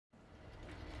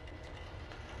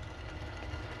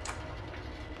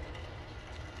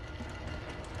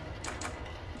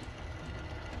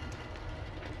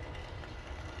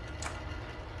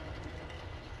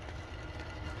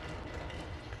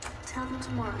them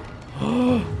tomorrow.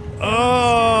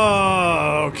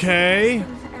 Oh, okay.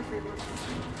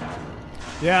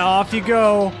 Yeah, off you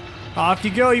go. Off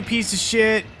you go, you piece of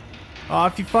shit.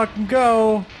 Off you fucking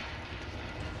go.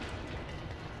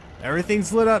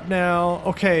 Everything's lit up now.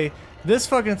 Okay, this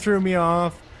fucking threw me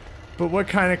off, but what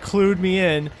kind of clued me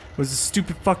in was the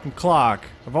stupid fucking clock.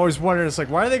 I've always wondered, it's like,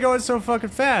 why are they going so fucking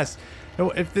fast?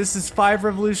 If this is 5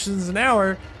 revolutions an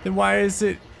hour, then why does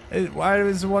it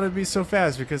want to be so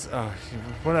fast? Because, oh,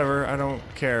 whatever, I don't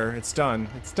care. It's done.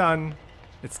 It's done.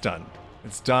 It's done.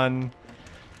 It's done.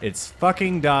 It's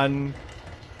fucking done.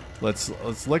 Let's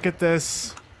look at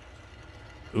this.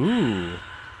 Ooh.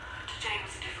 Today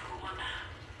was a difficult one.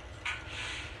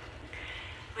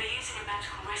 We're using a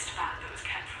medical wristband that was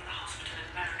kept from the hospital in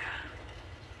America.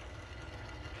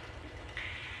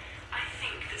 I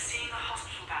think that seeing a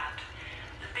hospital band,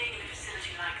 and being in a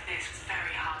facility like this, was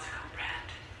very hard to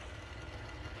comprehend.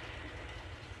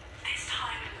 This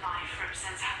time in life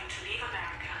represents having to leave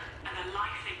America and the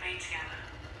life they made together.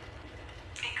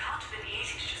 It can't have been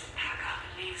easy to just pack up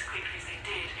and leave as quickly as they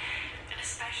did, and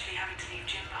especially having to leave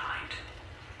Jim behind.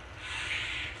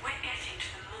 We're getting to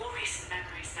the more recent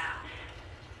memories now,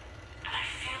 and I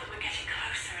feel that we're getting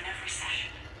closer in every session.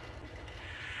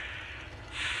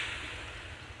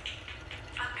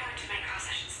 I'm going to make our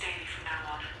sessions daily from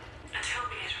now on, until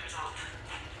we get a result.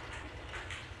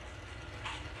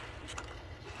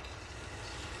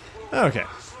 Okay.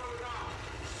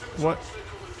 What?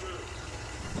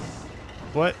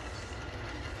 What?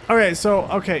 Okay,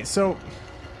 so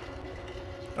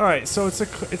alright, so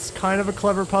it's kind of a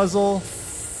clever puzzle,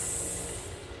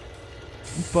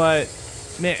 but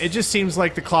man, it just seems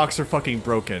like the clocks are fucking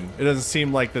broken. It doesn't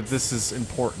seem like that this is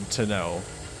important to know.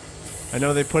 I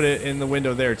know they put it in the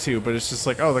window there too, but it's just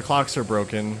like, oh, the clocks are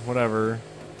broken, whatever.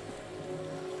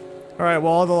 Alright,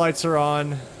 well, all the lights are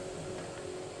on.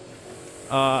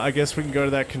 I guess we can go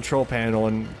to that control panel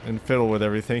and fiddle with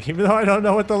everything, even though I don't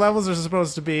know what the levels are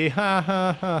supposed to be. Ha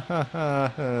ha ha ha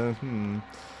ha.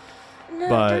 No,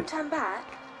 But don't turn back.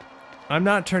 I'm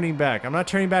not turning back. I'm not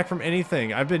turning back from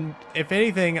anything. I've been, if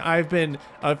anything, I've been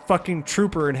a fucking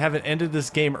trooper and haven't ended this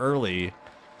game early.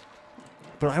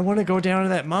 But I want to go down to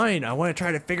that mine. I want to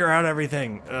try to figure out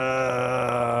everything.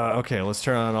 Okay, let's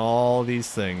turn on all these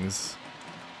things.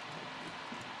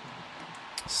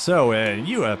 So, and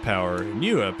you have power, and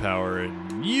you have power,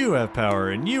 and you have power,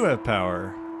 and you have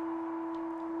power.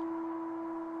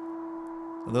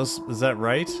 Are those, is that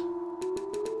right?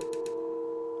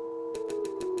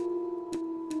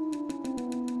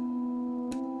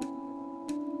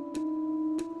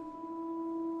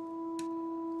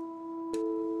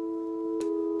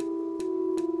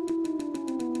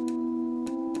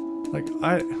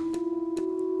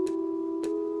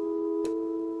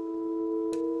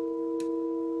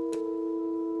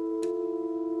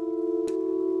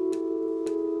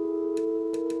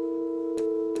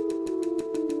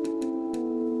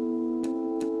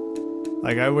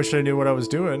 Like, I wish I knew what I was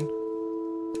doing.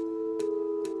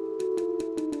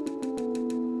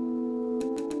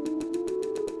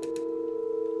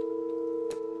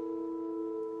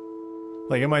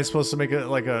 Like, am I supposed to make it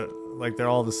like they're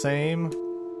all the same?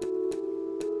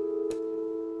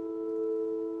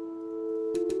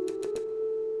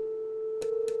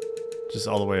 Just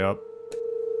all the way up.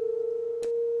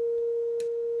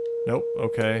 Nope,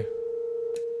 okay.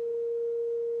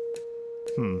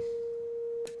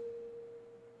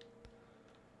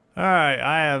 Alright,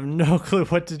 I have no clue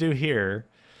what to do here.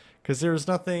 Because there's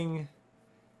nothing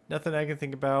I can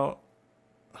think about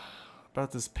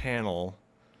this panel.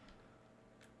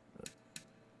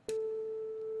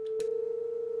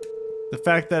 The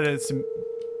fact that it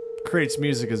creates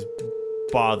music is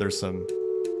bothersome.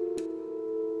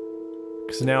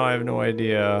 Because now I have no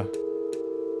idea.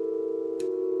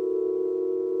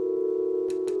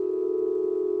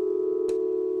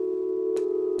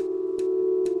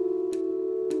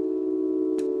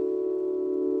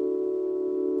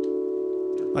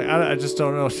 Like, I just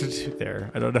don't know what to do there.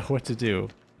 I don't know what to do.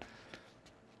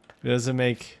 It doesn't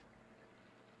make...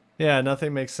 Yeah,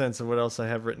 nothing makes sense of what else I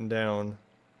have written down.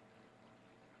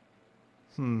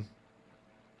 As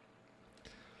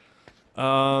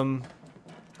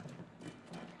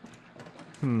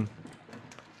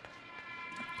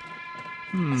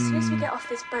soon as we get off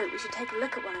this boat, we should take a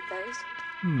look at one of those.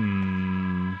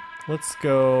 Let's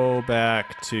go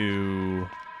back to...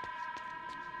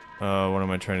 what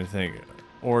am I trying to think?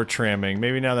 Ore tramming.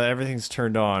 Maybe now that everything's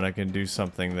turned on, I can do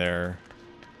something there.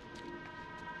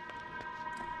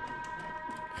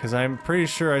 Because I'm pretty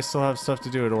sure I still have stuff to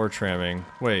do at ore tramming.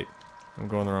 Wait. I'm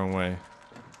going the wrong way.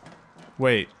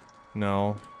 Wait.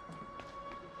 No.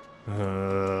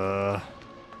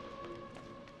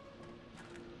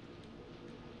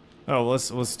 Oh,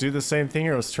 let's do the same thing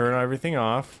here. Let's turn everything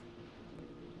off.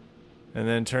 And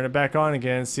then turn it back on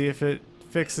again. See if it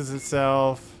fixes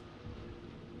itself.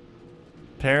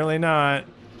 Apparently not.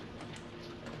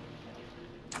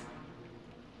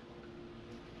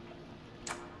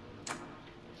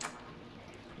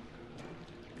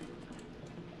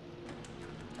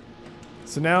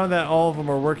 So now that all of them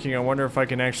are working, I wonder if I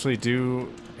can actually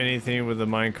do anything with the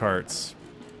minecarts.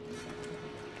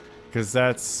 Because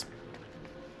that's...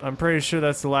 I'm pretty sure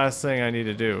that's the last thing I need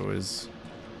to do, is...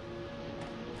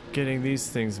 getting these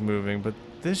things moving, but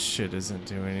this shit isn't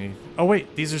doing anything. Oh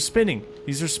wait, these are spinning.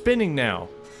 These are spinning now.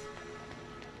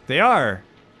 They are.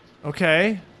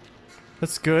 Okay.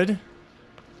 That's good.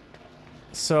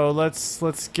 So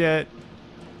let's get...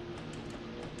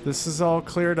 This is all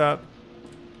cleared up.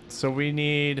 So we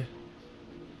need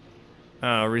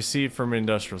receive from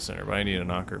industrial center, but I need a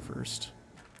knocker first.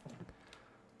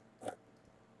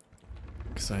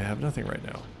 Because I have nothing right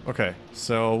now. Okay,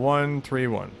 so 1, 3,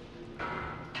 1.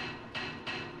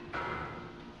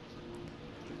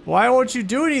 Why won't you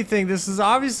do anything? This is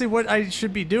obviously what I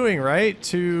should be doing, right?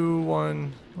 2,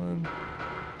 1, 1.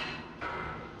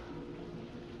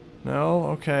 No,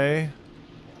 okay.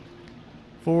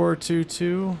 4, 2,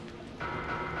 2.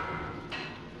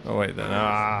 Oh wait, then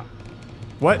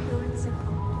what?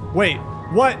 Wait,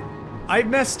 what? I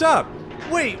messed up.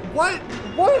 Wait, what?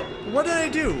 What did I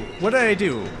do? What did I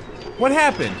do? What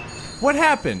happened? What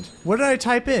happened? What did I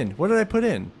type in? What did I put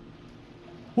in?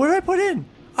 What did I put in?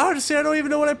 Honestly, I don't even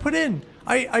know what I put in.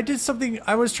 I did something.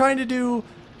 I was trying to do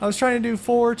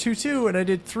 4, 2, 2, and I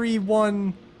did 3,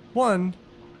 1, 1.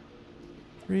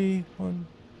 3, 1,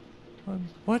 1.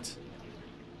 What?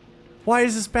 Why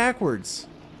is this backwards?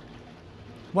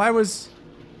 Why was...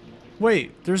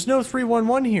 Wait, there's no 3, 1,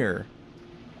 1 here.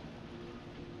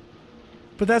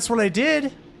 But that's what I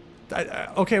did.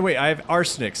 Okay, wait, I have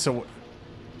arsenic,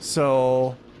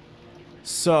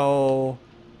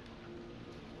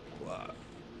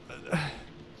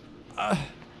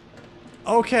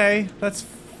 okay,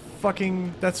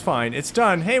 that's fine. It's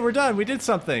done. Hey, we're done. We did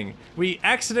something. We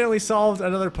accidentally solved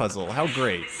another puzzle. How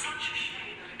great. It's such a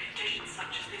shame that a condition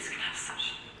such as this can have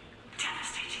such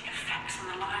devastating effects on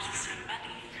the lives of so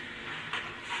many.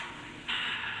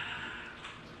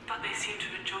 But they seem to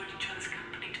have enjoyed each other's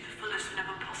company to the fullest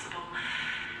whenever possible,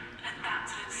 and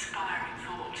that's an inspiring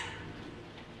thought.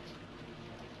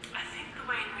 I think the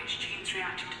way in which Jean's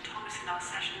reacted to Thomas in our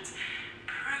sessions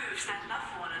proves their love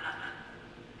for one another.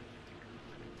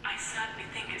 I certainly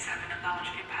think it's having a large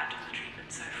impact on the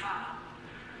treatment so far.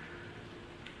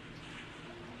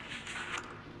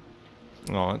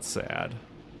 Oh, it's sad.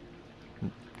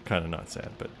 Kind of not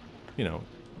sad, but, you know.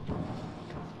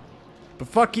 But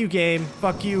fuck you, game.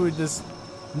 Fuck you with this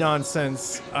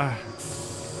nonsense.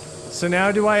 So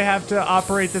now do I have to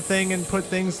operate the thing and put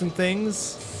things in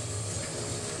things?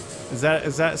 Is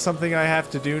that something I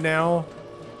have to do now?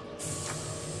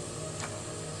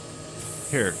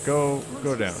 Here, go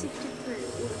down. Sifted through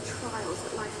all the trials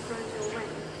that life throws your way,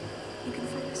 you can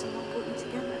focus on what brought you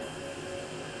together.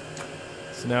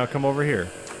 So now come over here.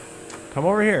 Come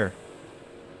over here.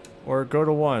 Or go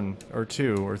to 1, or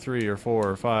 2, or 3, or 4,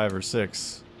 or 5, or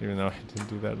 6. Even though I didn't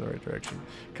do that in the right direction.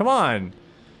 Come on!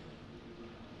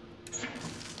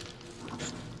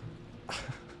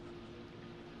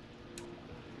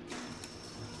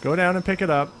 Go down and pick it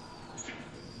up.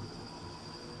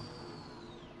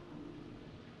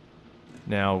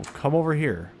 Now, come over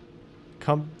here.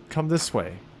 Come this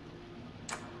way.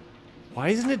 Why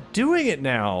isn't it doing it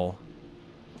now?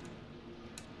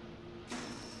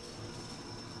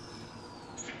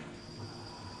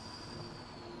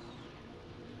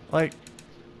 Like...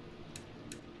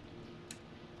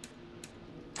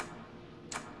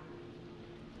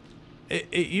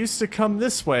 It used to come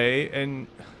this way, and...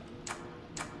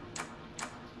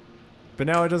 But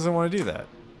now it doesn't want to do that.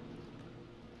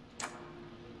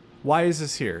 Why is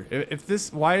this here?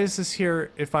 Why is this here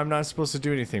if I'm not supposed to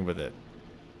do anything with it?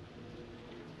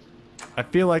 I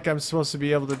feel like I'm supposed to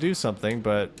be able to do something,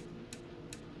 but...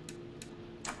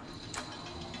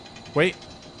 Wait.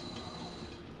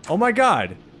 Oh my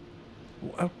god.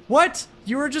 What?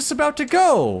 You were just about to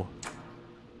go!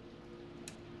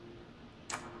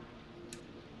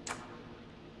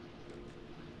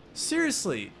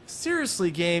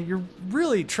 Seriously, game, you're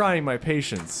really trying my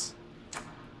patience.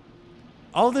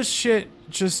 All this shit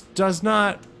just does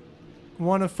not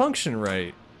want to function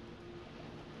right.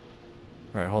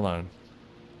 Alright, hold on.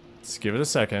 Let's give it a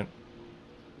second.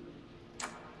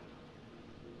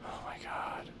 Oh my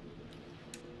god.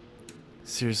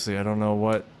 Seriously, I don't know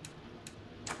what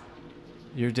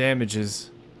your damage is.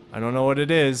 I don't know what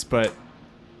it is, but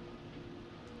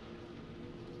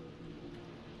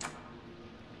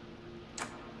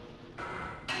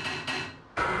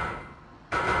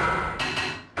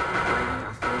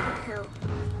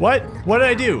What? What did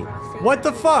I do? What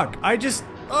the fuck? I just...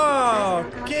 Oh,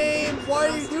 game,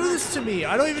 why do you do this to me?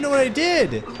 I don't even know what I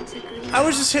did. I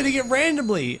was just hitting it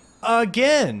randomly.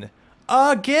 Again.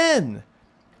 Again.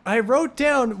 I wrote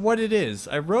down what it is.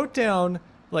 I wrote down,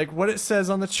 like, what it says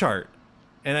on the chart.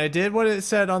 And I did what it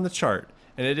said on the chart.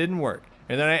 And it didn't work.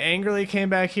 And then I angrily came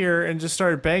back here and just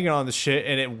started banging on the shit.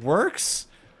 And it works?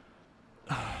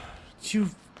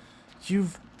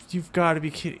 You've got to be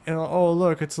kidding. Oh,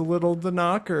 look, it's a little the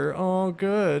knocker. Oh,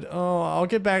 good. Oh, I'll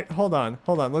get back. Hold on.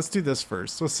 Hold on. Let's do this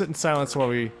first. Let's sit in silence while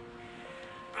we...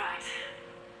 Right.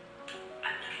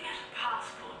 I'm looking at a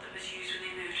passport that was used when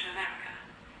they moved to America.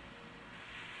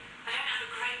 I don't have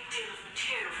a great deal of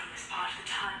material from this part of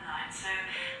the timeline, so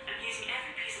I'm using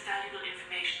every piece of valuable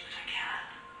information that I can.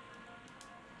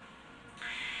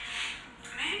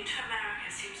 Moving to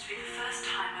America seems to be the first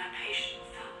time my patient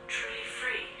felt truly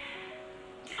free.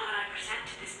 When I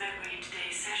presented this memory in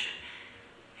today's session,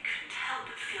 I couldn't help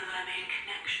but feel that I made a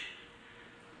connection.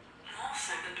 More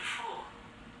so than before.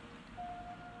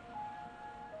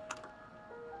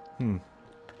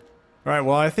 Alright,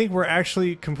 well, I think we're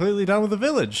actually completely done with the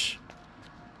village.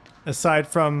 Aside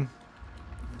from...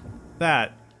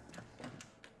 that.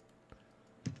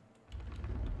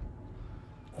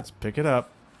 Let's pick it up.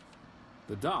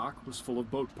 The dock was full of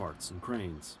boat parts and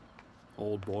cranes.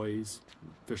 Old buoys,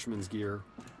 fisherman's gear.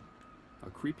 A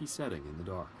creepy setting in the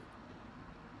dark.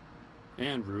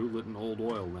 Andrew lit an old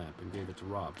oil lamp and gave it to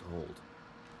Rob to hold.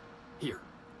 Here,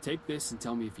 take this and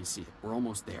tell me if you see it. We're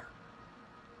almost there.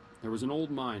 There was an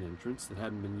old mine entrance that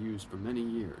hadn't been used for many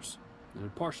years, and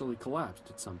had partially collapsed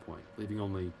at some point, leaving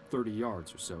only 30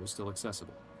 yards or so still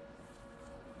accessible.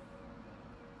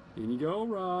 In you go,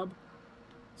 Rob,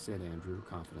 said Andrew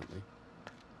confidently.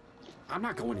 I'm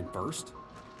not going in first,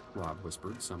 Rob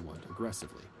whispered somewhat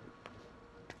aggressively.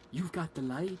 You've got the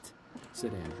light,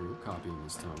 said Andrew, copying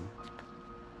his tone.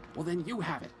 Well, then you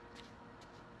have it.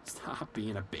 Stop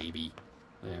being a baby,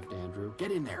 laughed Andrew.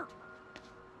 Get in there.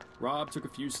 Rob took a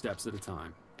few steps at a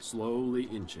time, slowly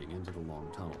inching into the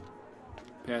long tunnel,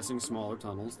 passing smaller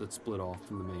tunnels that split off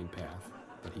from the main path,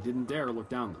 but he didn't dare look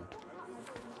down them.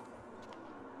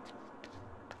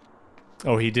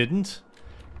 Oh, he didn't?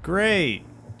 Great.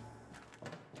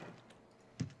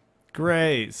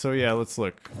 Great. So yeah, let's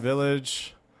look.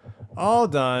 Village. All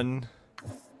done.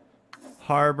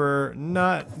 Harbor.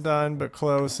 Not done, but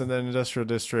close. And then industrial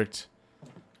district.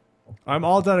 I'm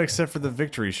all done except for the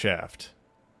victory shaft.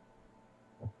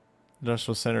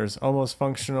 Industrial center is almost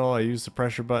functional. I used the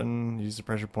pressure button. Used the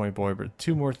pressure point boy, but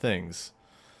 2 more things.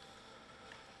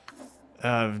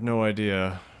 I have no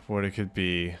idea what it could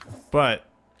be. But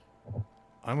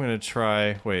I'm going to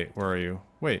try... Wait, where are you?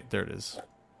 Wait, there it is.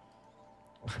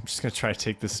 I'm just going to try to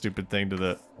take this stupid thing to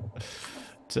the...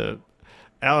 to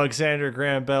Alexander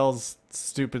Graham Bell's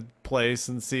stupid place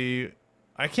and see...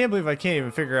 I can't believe I can't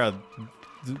even figure out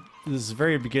this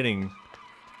very beginning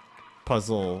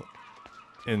puzzle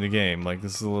in the game. Like,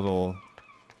 this is a little...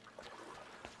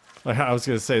 Like, I was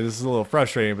going to say, this is a little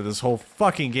frustrating, but this whole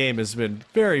fucking game has been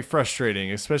very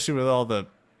frustrating, especially with all the...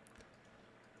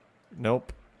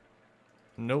 Nope.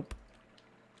 Nope.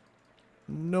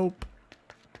 Nope.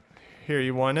 Here,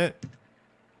 you want it?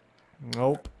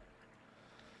 Nope.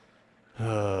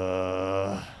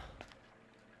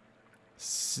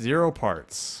 0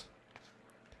 parts.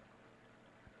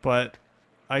 But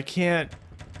I can't...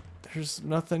 There's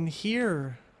nothing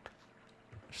here.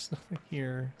 There's nothing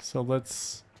here. So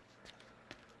let's...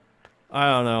 I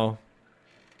don't know.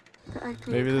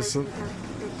 Maybe this will...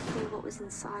 What was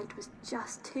inside was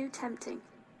just too tempting.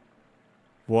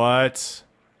 What?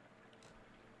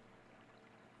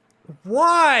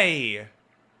 Why?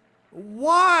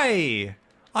 Why?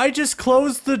 I just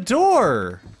closed the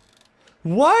door.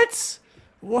 What?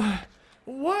 What?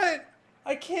 What?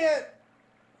 I can't.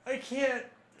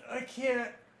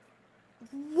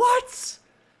 What?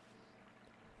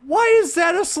 Why is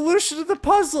that a solution to the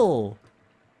puzzle?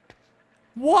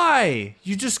 Why?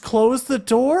 You just close the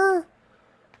door?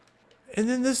 And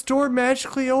then this door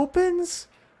magically opens?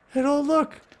 And oh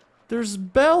look, there's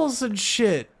bells and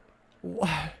shit.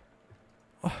 Why?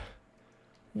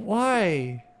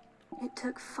 Why? It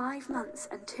took 5 months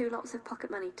and 2 lots of pocket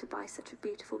money to buy such a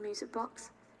beautiful music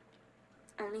box.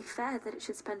 Only fair that it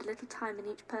should spend a little time in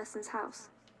each person's house.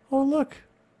 Oh look.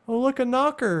 Oh look, a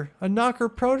knocker. A knocker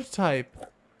prototype.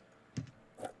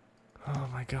 Oh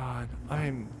my god.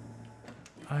 I'm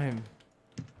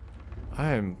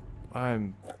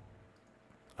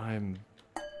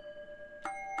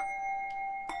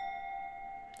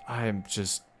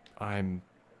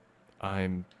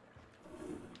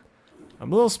a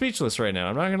little speechless right now.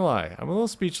 I'm not gonna lie. I'm a little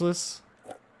speechless.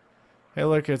 Hey,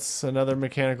 look, it's another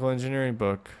mechanical engineering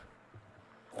book.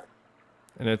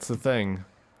 And it's a thing.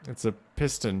 It's a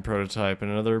piston prototype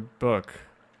and another book.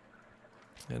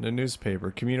 And a newspaper.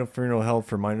 Communal funeral held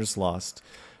for miners lost.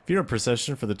 Funeral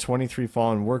procession for the 23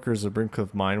 fallen workers of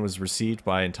Brinkcliff Mine was received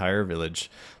by entire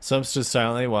village. Some stood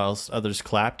silently whilst others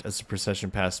clapped as the procession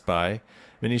passed by.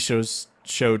 Many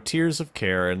showed tears of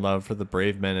care and love for the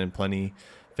brave men and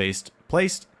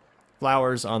placed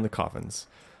flowers on the coffins.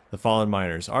 The fallen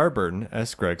miners: R. Burton,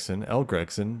 S. Gregson, L.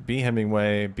 Gregson, B.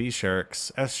 Hemingway, B. Sherricks,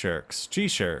 S. Sherricks, G.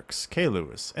 Sherricks, K.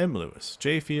 Lewis, M. Lewis,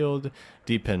 J. Field,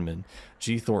 D. Penman,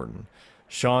 G. Thornton,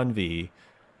 Sean V.,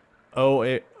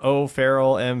 O.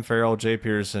 Farrell, M. Farrell, J.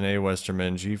 Pearson, A.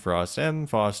 Westerman, G. Frost, M.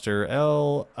 Foster,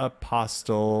 L.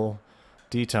 Apostle,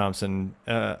 D. Thompson,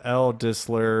 L.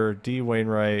 Disler, D.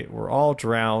 Wainwright were all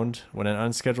drowned when an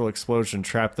unscheduled explosion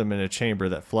trapped them in a chamber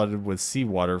that flooded with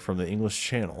seawater from the English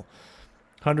Channel.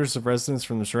 Hundreds of residents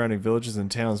from the surrounding villages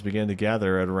and towns began to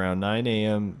gather at around 9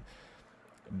 a.m.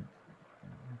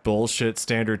 bullshit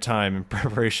standard time in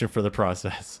preparation for the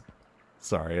process.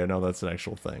 Sorry, I know that's an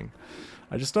actual thing.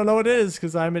 I just don't know what it is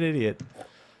because I'm an idiot.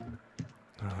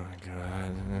 Oh my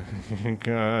god.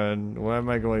 God. Why am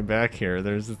I going back here?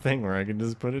 There's a thing where I can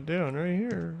just put it down right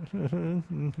here.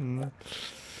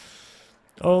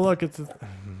 Oh, look, it's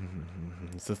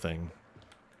a thing.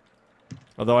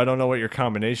 Although I don't know what your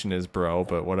combination is, bro,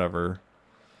 but whatever.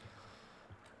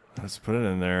 Let's put it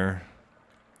in there.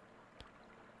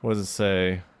 What does it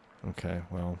say? Okay,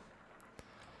 well.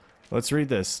 Let's read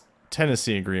this.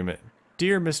 Tenancy agreement.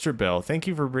 Dear Mr. Bell, thank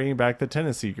you for bringing back the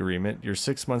tenancy agreement. Your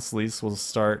 6 months lease will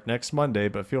start next Monday,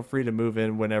 but feel free to move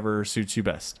in whenever suits you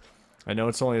best. I know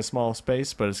it's only a small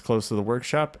space, but it's close to the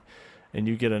workshop, and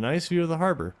you get a nice view of the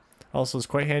harbor. Also, it's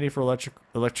quite handy for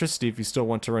electricity if you still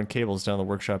want to run cables down the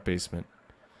workshop basement.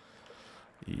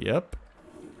 Yep.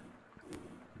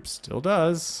 Still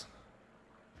does.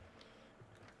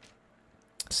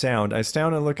 Sound. I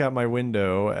stand and look out my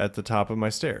window at the top of my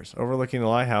stairs. Overlooking the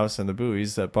lighthouse and the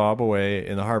buoys that bob away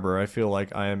in the harbor, I feel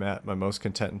like I am at my most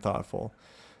content and thoughtful.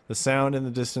 The sound in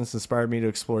the distance inspired me to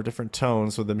explore different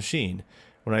tones with the machine.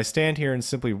 When I stand here and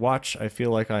simply watch, I feel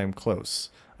like I am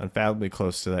close. Unfathomably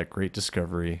close to that great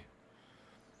discovery.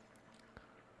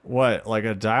 What? Like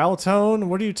a dial tone?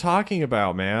 What are you talking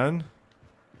about, man?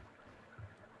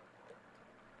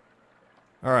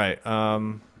 Alright,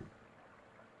 well,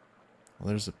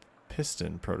 there's a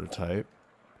piston prototype.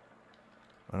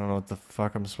 I don't know what the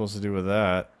fuck I'm supposed to do with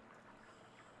that.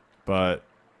 But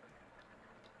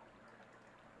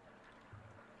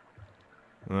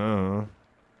I don't know.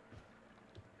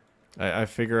 I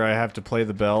figure I have to play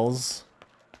the bells.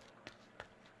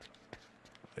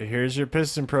 Here's your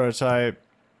piston prototype.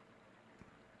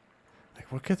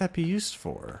 Like, what could that be used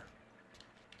for?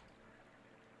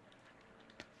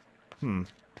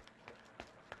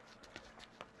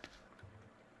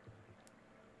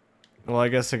 Well, I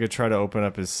guess I could try to open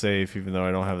up his safe even though I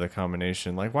don't have the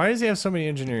combination. Like, why does he have so many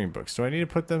engineering books? Do I need to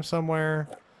put them somewhere?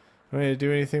 Do I need to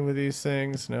do anything with these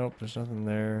things? Nope, there's nothing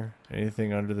there.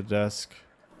 Anything under the desk?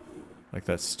 Like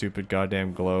that stupid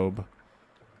goddamn globe.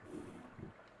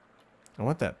 I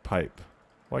want that pipe.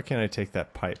 Why can't I take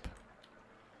that pipe?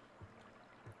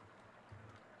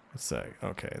 What's that?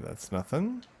 Okay, that's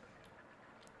nothing.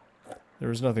 There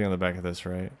was nothing on the back of this,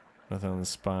 right? Nothing on the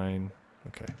spine.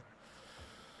 Okay.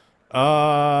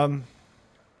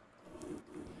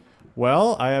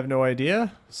 Well, I have no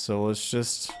idea, so let's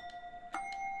just...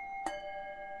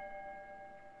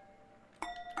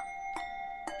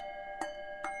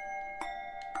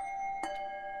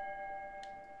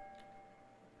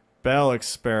 Bell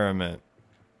experiment.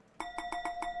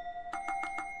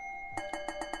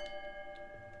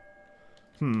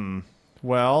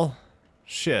 Well,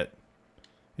 shit.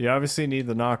 You obviously need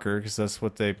the knocker, because that's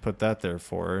what they put that there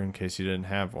for, in case you didn't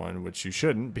have one, which you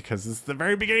shouldn't, because it's the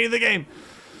very beginning of the game!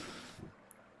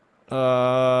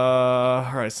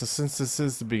 Alright, so since this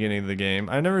is the beginning of the game,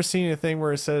 I've never seen anything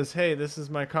where it says, hey, this is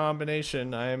my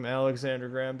combination, I'm Alexander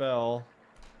Graham Bell.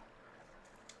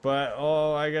 But,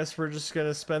 oh, I guess we're just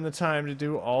gonna spend the time to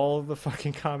do all of the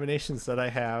fucking combinations that I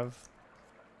have.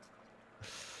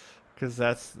 Because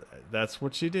that's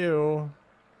what you do.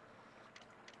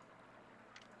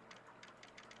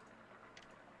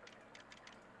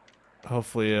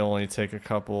 Hopefully it'll only take a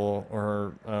couple,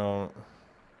 or,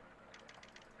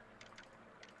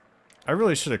 I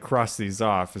really should have crossed these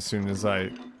off as soon as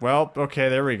well, okay,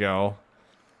 there we go.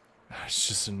 It's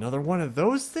just another one of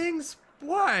those things?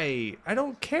 Why? I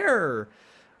don't care.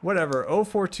 Whatever,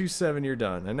 0427, you're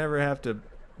done. I never have to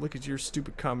look at your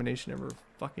stupid combination ever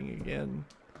fucking again.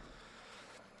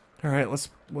 Alright, let's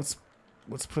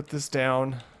put this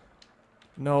down.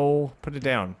 No, put it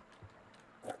down.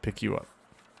 Pick you up.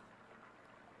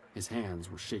 His hands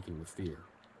were shaking with fear.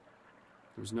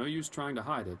 There was no use trying to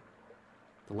hide it.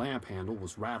 The lamp handle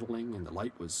was rattling and the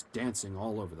light was dancing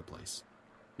all over the place,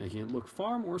 making it look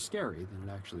far more scary than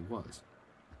it actually was.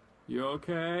 "You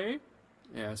okay?"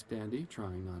 asked Andy,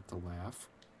 trying not to laugh.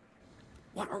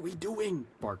 "What are we doing?"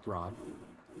 barked Rob.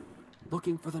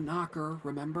 "Looking for the knocker,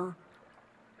 remember?"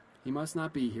 "He must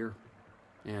not be here,"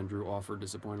 Andrew offered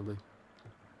disappointedly.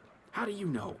 "How do you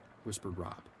know?" whispered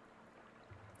Rob.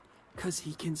 "'Cause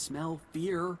he can smell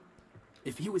fear.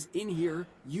 If he was in here,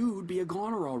 you'd be a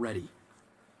goner already."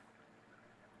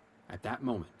 At that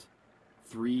moment,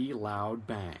 3 loud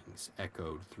bangs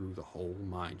echoed through the whole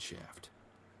mine shaft.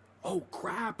 "Oh,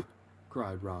 crap!"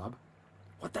 cried Rob.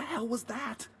 "What the hell was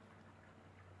that?"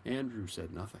 Andrew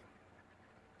said nothing.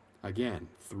 Again,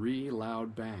 3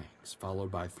 loud bangs, followed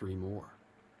by 3 more.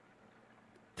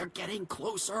 "They're getting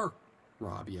closer!"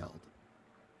 Rob yelled.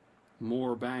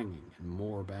 More banging and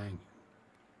more banging.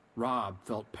 Rob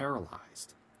felt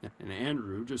paralyzed, and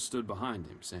Andrew just stood behind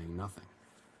him, saying nothing.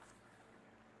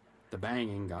 The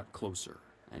banging got closer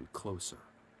and closer,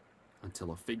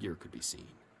 until a figure could be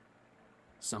seen.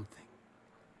 Something.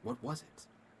 What was it?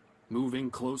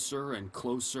 Moving closer and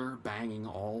closer, banging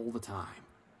all the time.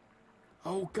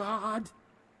 "Oh, God!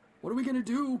 What are we going to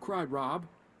do?" cried Rob.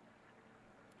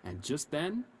 And just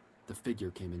then, the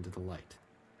figure came into the light.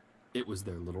 It was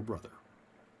their little brother.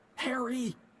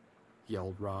 "Harry!"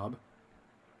 yelled Rob.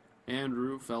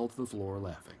 Andrew fell to the floor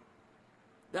laughing.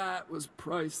 "That was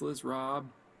priceless, Rob."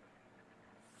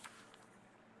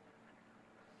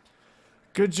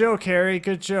 Good joke, Harry.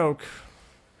 Good joke.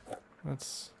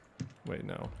 Let's... Wait,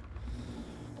 no.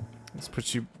 Let's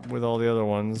put you with all the other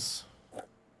ones.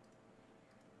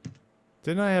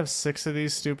 Didn't I have 6 of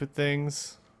these stupid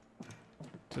things?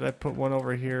 Did I put one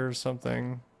over here or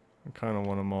something? I kind of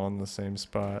want them all in the same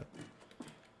spot.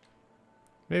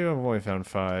 Maybe I've only found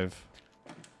 5.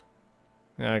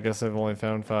 Yeah, I guess I've only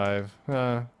found 5.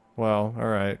 Well,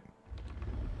 alright.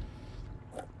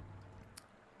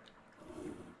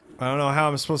 I don't know how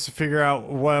I'm supposed to figure out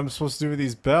what I'm supposed to do with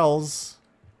these bells.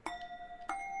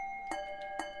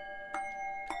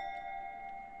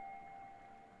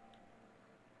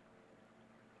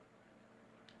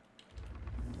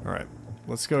 Alright,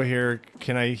 let's go here.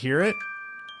 Can I hear it?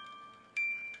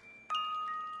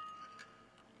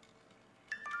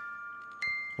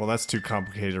 Well, that's too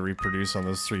complicated to reproduce on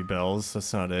those 3 bells.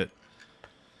 That's not it.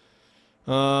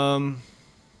 Wonder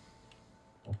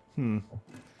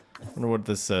what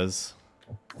this says.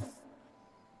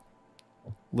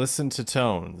 Listen to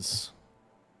tones.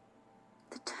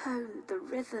 The tone, the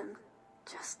rhythm,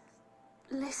 just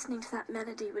listening to that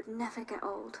melody would never get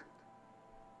old.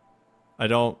 I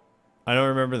don't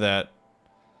remember that.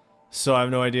 So I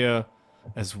have no idea.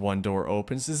 As one door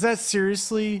opens. Is that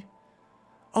seriously?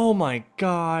 Oh my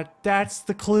god, that's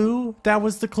the clue? That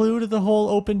was the clue to the whole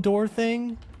open door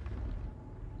thing?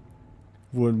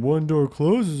 When one door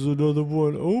closes, another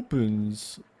one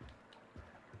opens.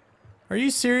 Are you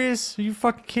serious? Are you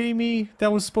fucking kidding me?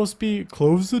 That was supposed to be,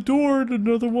 close the door and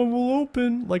another one will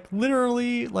open. Like,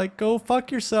 literally, like, go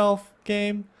fuck yourself,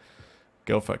 game.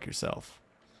 Go fuck yourself.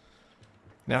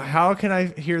 Now, how can I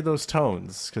hear those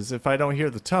tones? Because if I don't hear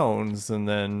the tones,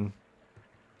 then...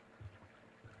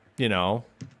 You know.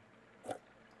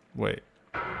 Wait.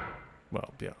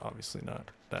 Well, yeah, obviously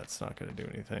not. That's not going to do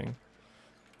anything.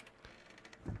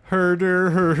 Herder.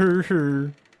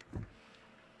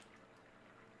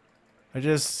 I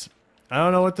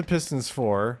don't know what the piston's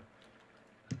for.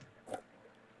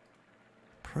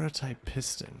 Prototype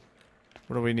piston.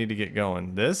 What do we need to get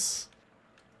going? This?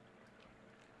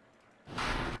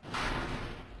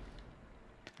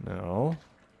 No.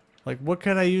 Like, what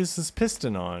could I use this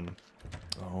piston on?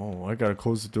 Oh, I gotta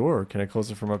close the door. Can I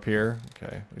close it from up here?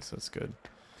 Okay, at least that's good.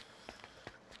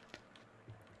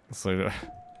 It's like...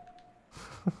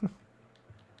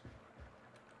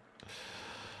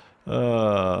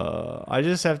 I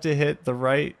just have to hit the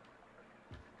right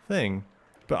thing.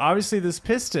 But obviously this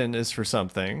piston is for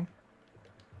something.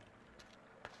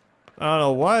 I don't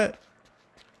know what.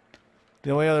 The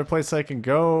only other place I can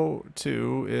go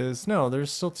to is... No,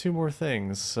 there's still 2 more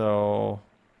things, so...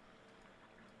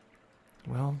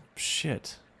 Well,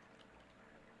 shit.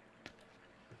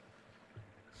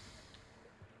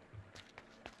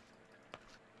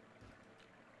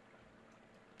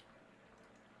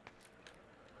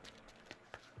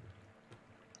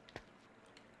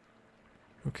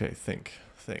 Okay, think.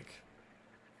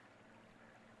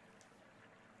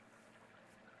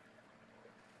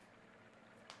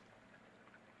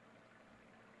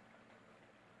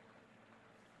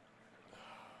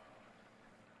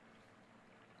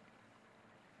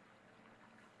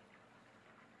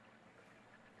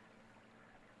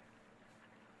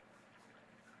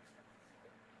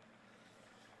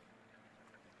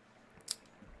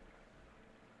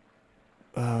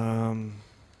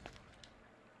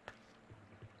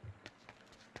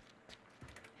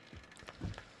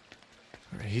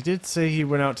 He did say he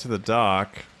went out to the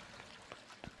dock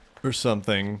or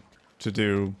something to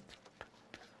do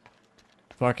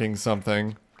fucking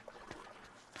something.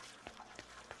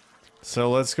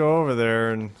 So let's go over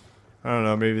there and I don't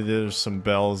know, maybe there's some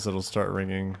bells that'll start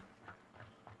ringing.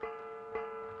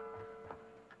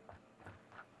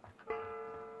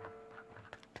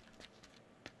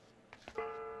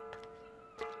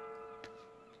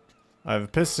 I have a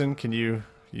piston. Can you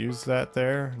use that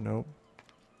there? Nope.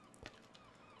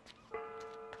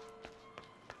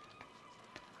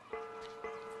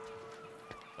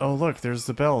 Oh, look, there's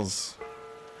the bells.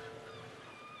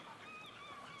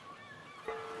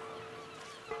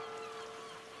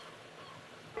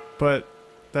 But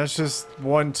that's just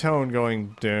one tone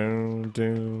going down,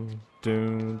 down,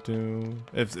 down, down.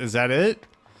 Is that it?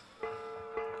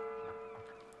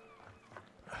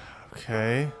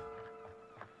 Okay.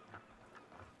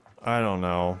 I don't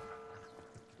know.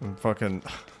 I'm fucking...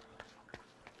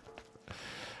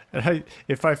 And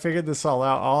if I figured this all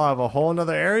out, I'll have a whole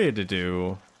nother area to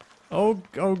do. Oh,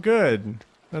 good.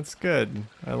 That's good.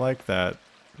 I like that.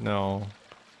 No,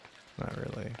 not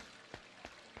really.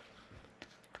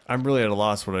 I'm really at a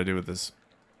loss what I do with this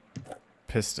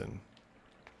piston.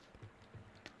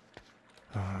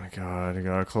 Oh my god, I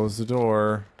gotta close the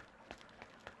door.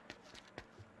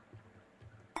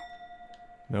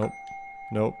 Nope.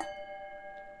 Nope.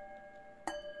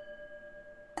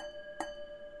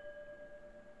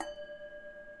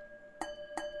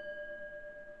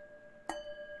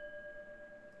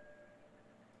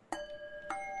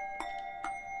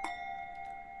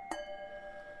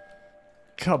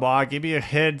 Come on, give me a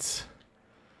hint.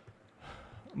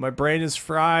 My brain is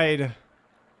fried.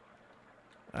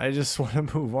 I just want to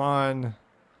move on.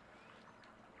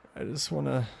 I just want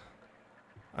to...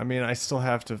 I mean, I still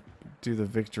have to do the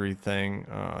victory thing.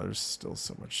 Oh, there's still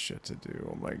so much shit to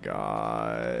do. Oh my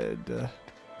god.